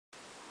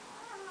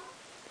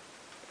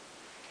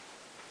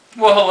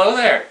Well, hello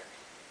there.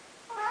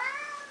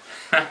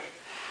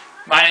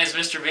 My name is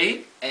Mr.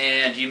 Beat,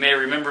 and you may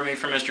remember me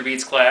from Mr.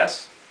 Beat's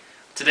class.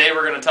 Today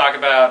we're going to talk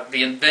about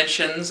the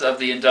inventions of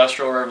the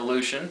Industrial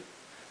Revolution.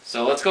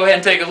 So let's go ahead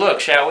and take a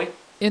look, shall we?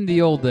 In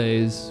the old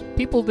days,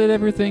 people did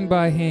everything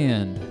by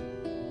hand.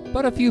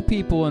 But a few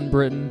people in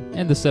Britain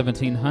in the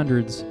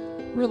 1700s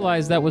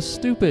realized that was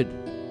stupid.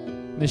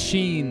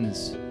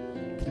 Machines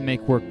can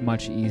make work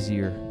much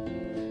easier,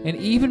 and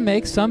even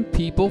make some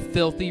people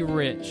filthy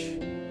rich.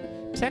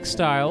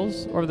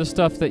 Textiles, or the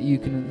stuff that you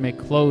can make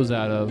clothes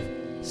out of,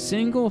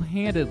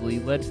 single-handedly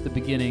led to the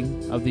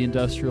beginning of the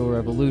Industrial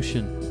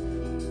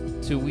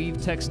Revolution. To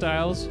weave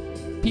textiles,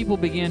 people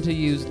began to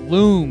use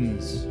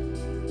looms,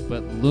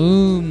 but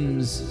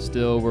looms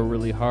still were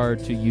really hard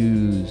to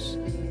use.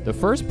 The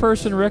first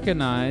person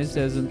recognized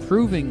as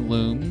improving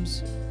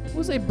looms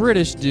was a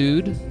British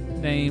dude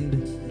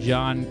named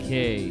John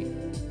Kay.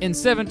 In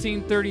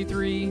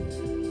 1733,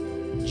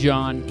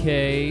 John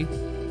Kay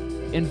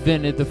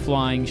invented the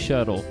flying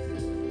shuttle.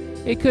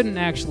 It couldn't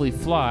actually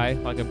fly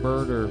like a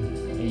bird or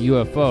a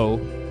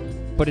UFO,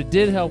 but it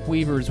did help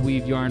weavers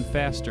weave yarn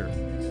faster.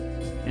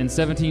 In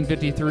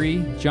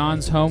 1753,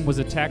 John's home was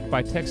attacked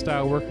by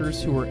textile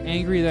workers who were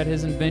angry that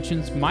his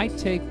inventions might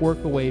take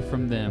work away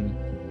from them.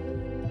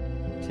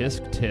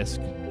 Tisk, tisk.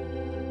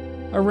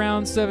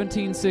 Around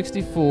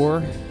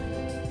 1764,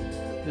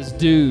 this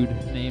dude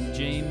named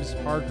James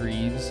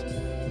Hargreaves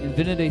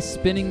invented a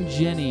spinning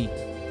jenny,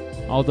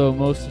 although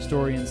most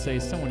historians say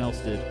someone else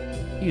did.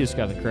 He just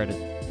got the credit.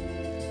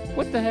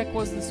 What the heck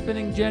was the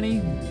spinning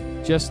jenny?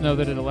 Just know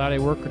that it allowed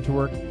a worker to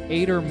work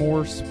 8 or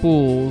more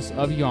spools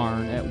of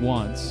yarn at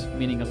once,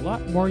 meaning a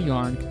lot more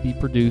yarn could be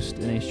produced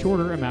in a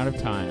shorter amount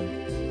of time.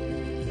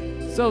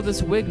 So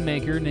this wig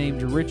maker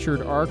named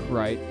Richard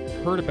Arkwright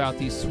heard about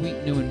these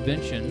sweet new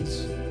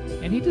inventions,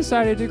 and he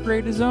decided to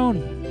create his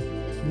own,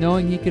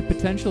 knowing he could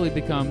potentially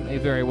become a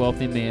very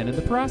wealthy man in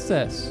the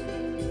process.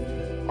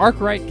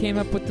 Arkwright came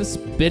up with the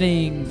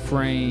spinning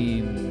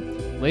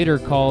frame, later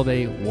called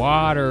a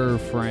water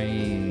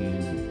frame,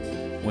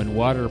 when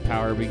water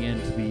power began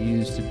to be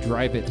used to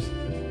drive it.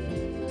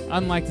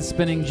 Unlike the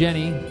spinning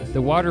jenny,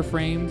 the water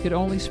frame could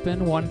only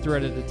spin one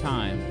thread at a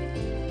time.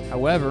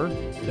 However,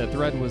 the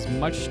thread was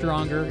much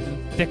stronger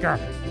and thicker.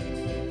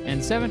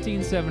 In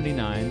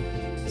 1779,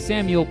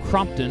 Samuel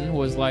Crompton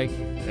was like,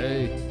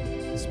 "Hey,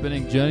 the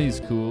spinning jenny's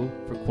cool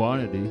for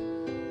quantity,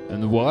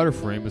 and the water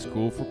frame is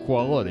cool for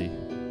quality.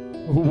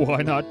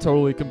 Why not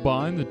totally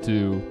combine the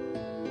two?"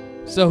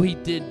 So he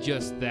did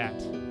just that,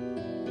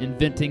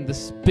 inventing the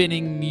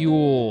spinning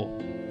mule.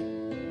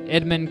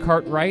 Edmund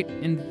Cartwright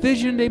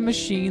envisioned a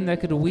machine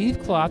that could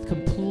weave cloth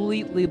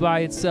completely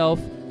by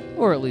itself,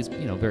 or at least,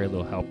 very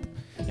little help.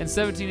 In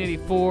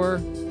 1784,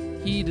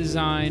 he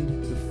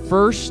designed the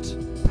first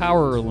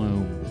power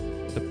loom.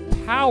 The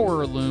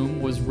power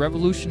loom was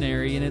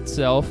revolutionary in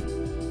itself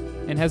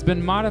and has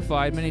been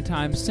modified many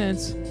times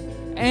since,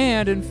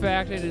 and in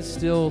fact, it is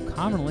still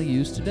commonly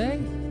used today.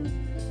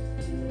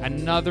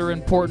 Another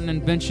important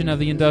invention of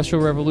the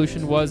Industrial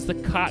Revolution was the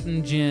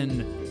cotton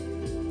gin.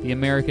 The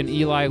American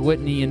Eli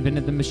Whitney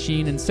invented the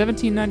machine in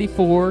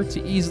 1794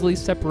 to easily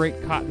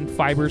separate cotton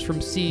fibers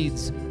from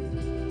seeds.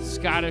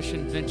 Scottish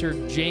inventor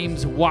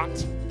James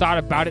Watt thought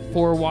about it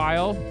for a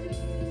while,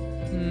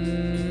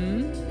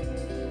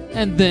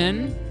 and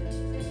then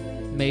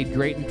made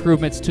great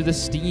improvements to the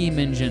steam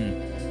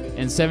engine.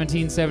 In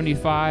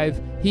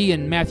 1775, he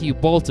and Matthew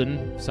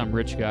Boulton, some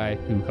rich guy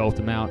who helped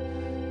him out,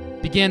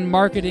 began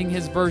marketing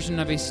his version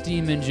of a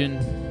steam engine.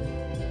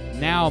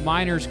 Now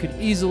miners could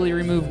easily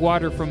remove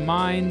water from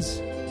mines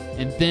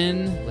and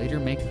then later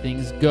make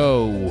things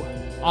go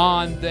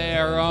on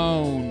their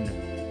own.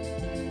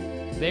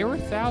 There were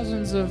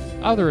thousands of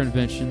other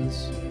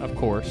inventions, of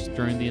course,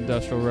 during the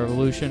Industrial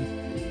Revolution,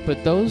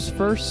 but those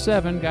first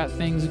 7 got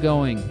things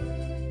going,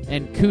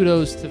 and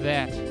kudos to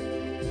that.